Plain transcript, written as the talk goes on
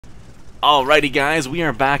Alrighty guys, we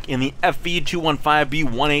are back in the FV215b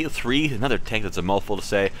 183, another tank that's a mouthful to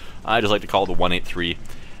say. I just like to call it the 183,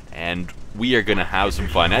 and we are going to have some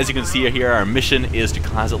fun. As you can see here, our mission is to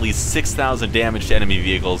cause at least 6,000 damage to enemy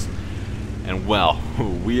vehicles, and well,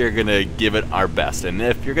 we are going to give it our best. And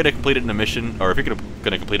if you're going to complete it in a mission, or if you're going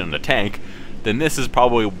to complete it in a tank, then this is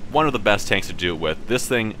probably one of the best tanks to do it with. This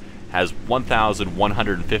thing has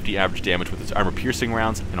 1,150 average damage with its armor-piercing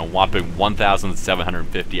rounds, and a whopping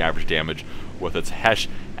 1,750 average damage with its HESH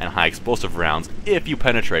and high explosive rounds if you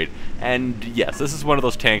penetrate. And yes, this is one of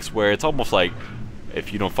those tanks where it's almost like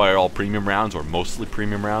if you don't fire all premium rounds, or mostly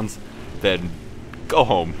premium rounds, then go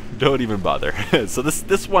home. Don't even bother. So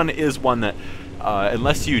this one is one that,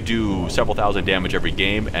 unless you do several thousand damage every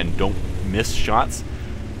game and don't miss shots,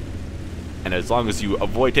 and as long as you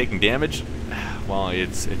avoid taking damage, well,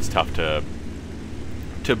 it's tough to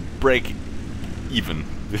break even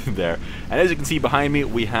there. And as you can see behind me,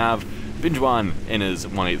 we have Binjuan in his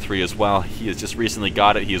 183 as well. He has just recently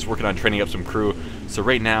got it. He is working on training up some crew. So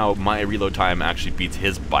right now, my reload time actually beats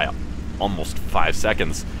his by almost 5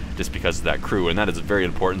 seconds just because of that crew, and that is very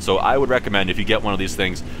important. So I would recommend, if you get one of these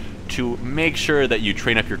things, to make sure that you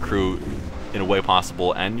train up your crew in a way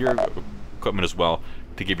possible, and your equipment as well,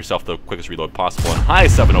 to give yourself the quickest reload possible. And hi,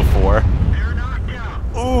 704.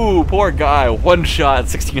 Ooh, poor guy. One shot,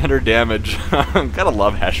 1,600 damage. Gotta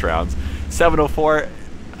love HESH rounds. 704.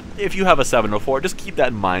 If you have a 704, just keep that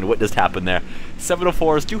in mind. What just happened there?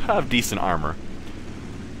 704s do have decent armor,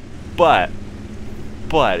 but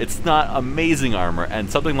it's not amazing armor,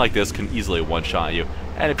 and something like this can easily one-shot you.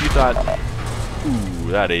 And if you thought,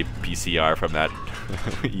 ooh, that APCR from that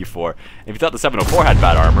E4. If you thought the 704 had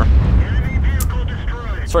bad armor,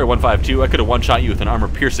 sorry, 152, I could have one-shot you with an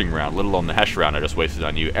armor-piercing round, let alone the HESH round I just wasted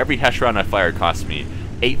on you. Every HESH round I fired cost me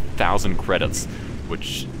 8,000 credits,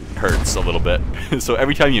 which hurts a little bit. So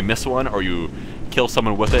every time you miss one, or you kill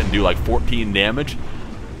someone with it and do like 14 damage,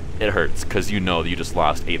 it hurts, because you know that you just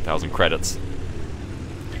lost 8,000 credits.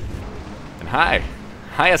 And hi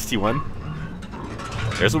ST1.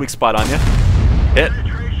 There's a weak spot on you. Hit.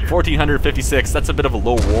 1,456, that's a bit of a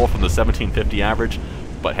low roll from the 1,750 average.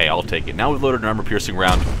 But hey, I'll take it. Now we've loaded an armor-piercing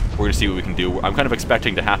round, we're going to see what we can do. I'm kind of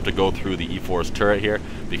expecting to have to go through the E4's turret here,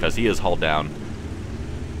 because he is hull down.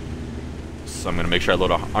 So I'm going to make sure I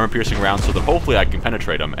load an armor-piercing round so that hopefully I can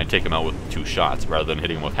penetrate him and take him out with 2 shots, rather than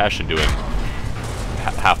hitting him with HESH and doing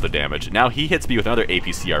half the damage. Now he hits me with another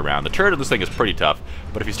APCR round. The turret of this thing is pretty tough,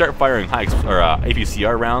 but if you start firing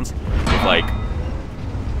APCR rounds with like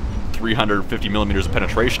 350 millimeters of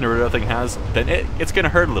penetration or whatever that thing has, then it's going to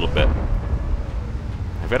hurt a little bit.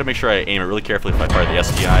 I've got to make sure I aim it really carefully if I fire the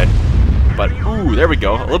STI. But, ooh, there we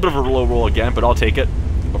go. A little bit of a low roll again, but I'll take it.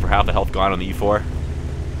 Over half the health gone on the E4.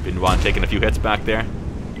 Binjuan taking a few hits back there.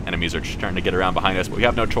 Enemies are starting to get around behind us, but we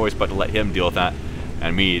have no choice but to let him deal with that,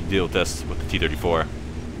 and me deal with this with the T-34.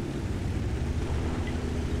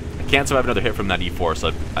 I can't survive another hit from that E4,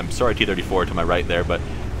 so I'm sorry, T-34 to my right there, but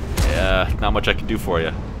not much I can do for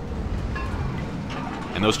you.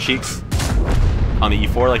 And those cheeks on the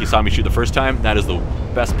E4, like you saw me shoot the first time, that is the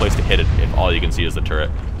best place to hit it if all you can see is the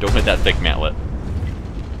turret. Don't hit that thick mantlet.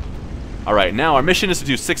 Alright, now our mission is to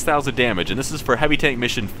do 6,000 damage, and this is for heavy tank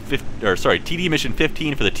mission TD mission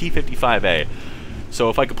 15 for the T55A. So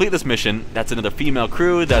if I complete this mission, that's another female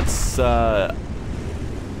crew, that's another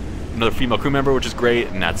female crew member, which is great,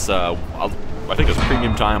 and that's I think it's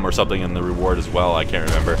premium time or something in the reward as well, I can't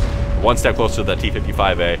remember. One step closer to that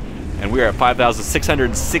T55A, and we are at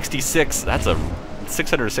 5,666. That's a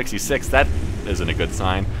 666, that isn't a good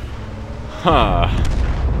sign. Huh.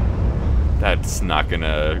 That's not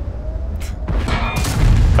gonna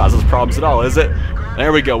cause us problems at all, is it?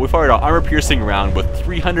 There we go, we fired an armor-piercing round with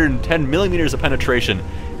 310 millimeters of penetration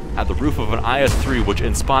at the roof of an IS-3, which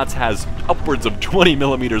in spots has upwards of 20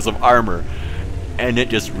 millimeters of armor, and it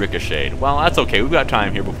just ricocheted. Well, that's okay, we've got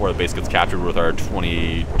time here before the base gets captured with our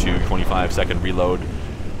 22-25 second reload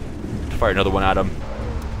to fire another one at him.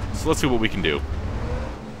 So let's see what we can do.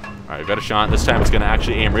 Alright, we've got a shot. This time it's going to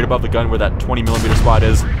actually aim right above the gun where that 20 millimeter spot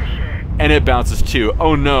is. And it bounces too.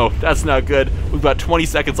 Oh no, that's not good. We've got 20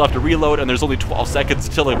 seconds left to reload, and there's only 12 seconds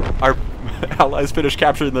until our allies finish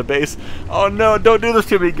capturing the base. Oh no, don't do this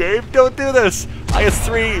to me, Gabe. Don't do this.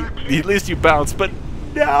 IS-3, at least you bounced, but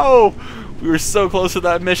no! We were so close to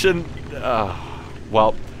that mission.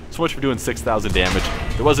 Well, so much for doing 6,000 damage.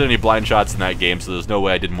 There wasn't any blind shots in that game, so there's no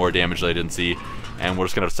way I did more damage that I didn't see. And we're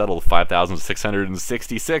just going to settle with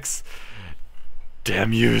 5,666.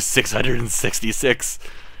 Damn you, 666.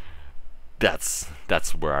 That's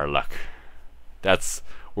where our luck. That's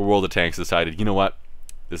where World of Tanks decided, you know what?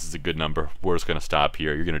 This is a good number. We're just going to stop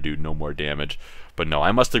here. You're going to do no more damage. But But no,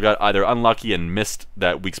 I must have got either unlucky and missed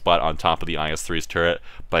that weak spot on top of the IS-3's turret,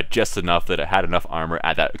 but just enough that it had enough armor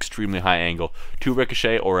at that extremely high angle to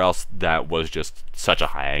ricochet, or else that was just such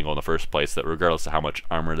a high angle in the first place that regardless of how much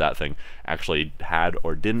armor that thing actually had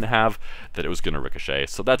or didn't have, that it was going to ricochet.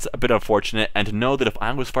 So that's a bit unfortunate, and to know that if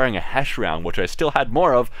I was firing a Hesh round, which I still had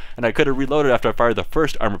more of, and I could have reloaded after I fired the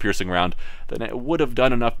first armor-piercing round, then it would have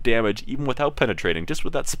done enough damage, even without penetrating, just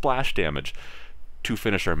with that splash damage, to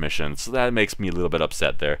finish our mission. So that makes me a little bit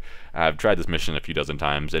upset there. I've tried this mission a few dozen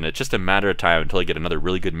times, and it's just a matter of time until I get another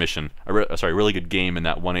really good mission, really good game in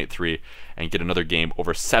that 183, and get another game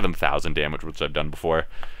over 7,000 damage, which I've done before.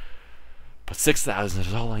 But 6,000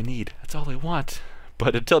 is all I need. That's all I want.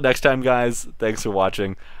 But until next time, guys, thanks for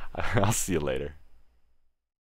watching. I'll see you later.